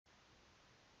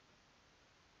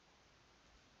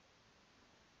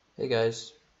Hey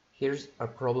guys, here's a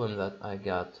problem that I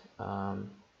got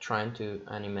trying to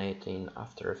animate in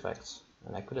After Effects,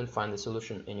 and I couldn't find the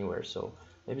solution anywhere, so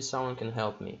maybe someone can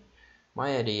help me.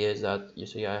 My idea is that you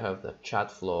see I have the chat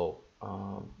flow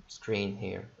screen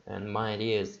here, and my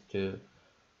idea is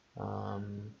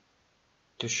um,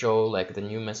 to show like the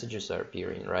new messages are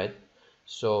appearing, right?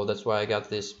 So that's why I got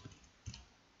these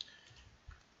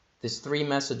three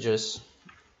messages,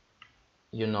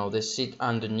 they sit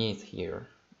underneath here.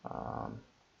 I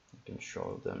can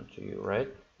show them to you, right?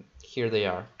 Here they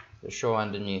are. They show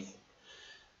underneath.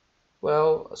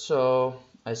 Well, so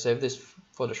I saved this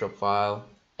Photoshop file,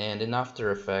 and in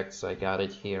After Effects I got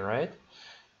it here, right?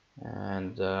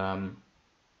 And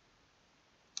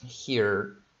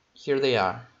here they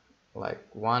are, like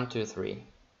 1, 2, 3.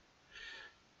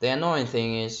 The annoying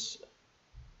thing is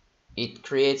it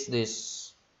creates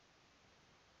this,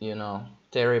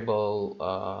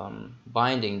 terrible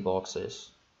binding boxes.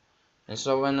 And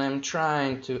so when I'm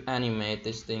trying to animate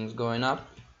these things going up,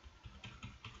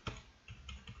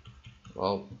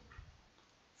 well,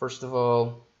 first of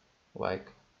all,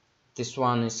 like this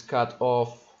one is cut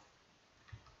off,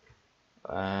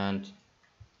 and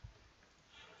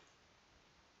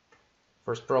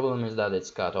first problem is that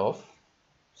it's cut off.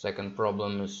 Second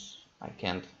problem is I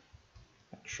can't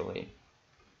actually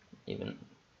even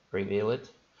reveal it.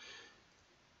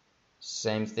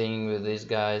 Same thing with these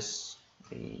guys.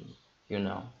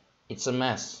 It's a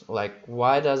mess. Like,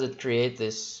 why does it create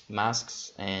these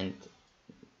masks? And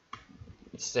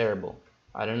it's terrible.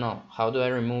 I don't know. How do I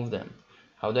remove them?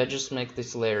 How do I just make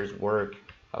these layers work?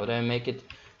 How do I make it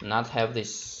not have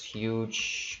this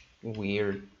huge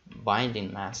weird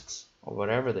binding masks or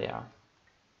whatever they are?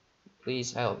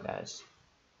 Please help, guys.